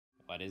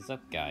What is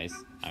up, guys?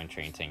 I'm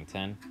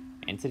TT10,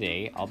 and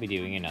today I'll be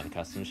doing another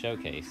custom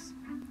showcase.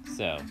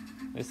 So,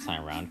 this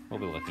time around, we'll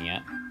be looking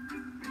at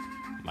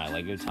my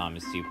LEGO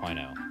Thomas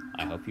 2.0.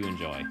 I hope you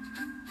enjoy.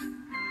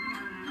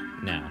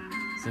 Now,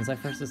 since I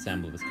first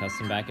assembled this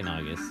custom back in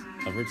August,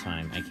 over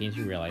time I came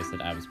to realize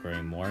that I was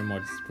growing more and more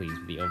displeased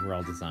with the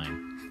overall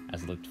design,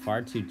 as it looked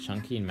far too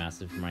chunky and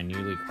massive for my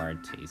newly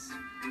acquired taste.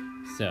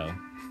 So,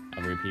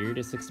 over a period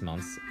of 6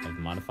 months, I've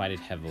modified it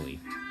heavily.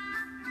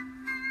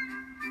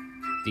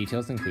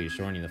 Details include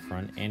shortening the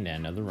front and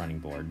end of the running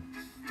board,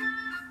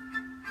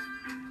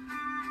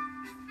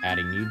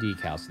 adding new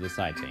decals to the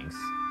side tanks,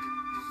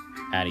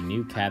 adding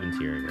new cab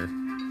interior,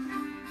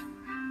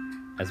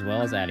 as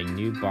well as adding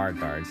new bar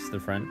guards to the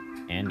front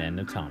and end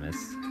of Thomas,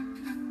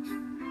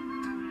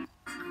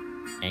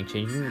 and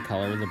changing the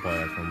color of the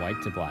boiler from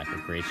white to black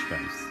with gray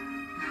stripes.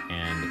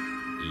 And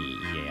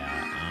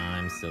yeah,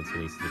 I'm still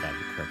too lazy to buy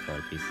the correct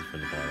color pieces for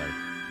the boiler.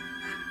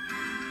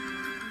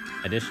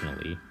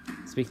 Additionally,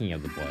 speaking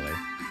of the boiler,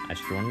 I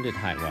shortened it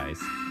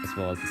height-wise, as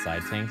well as the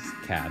side tanks,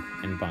 cab,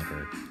 and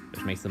bunker,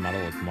 which makes the model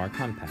look more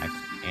compact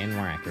and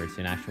more accurate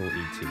to an actual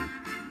E2,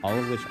 all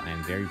of which I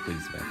am very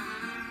pleased with.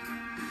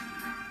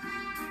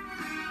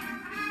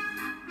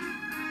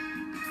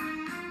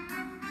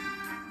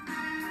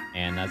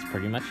 And that's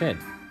pretty much it.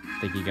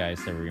 Thank you guys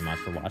so very much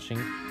for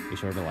watching. Be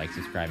sure to like,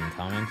 subscribe, and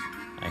comment.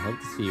 I hope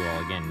to see you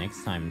all again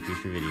next time in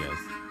future videos.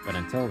 But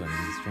until then,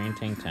 this is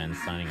TT10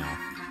 signing off.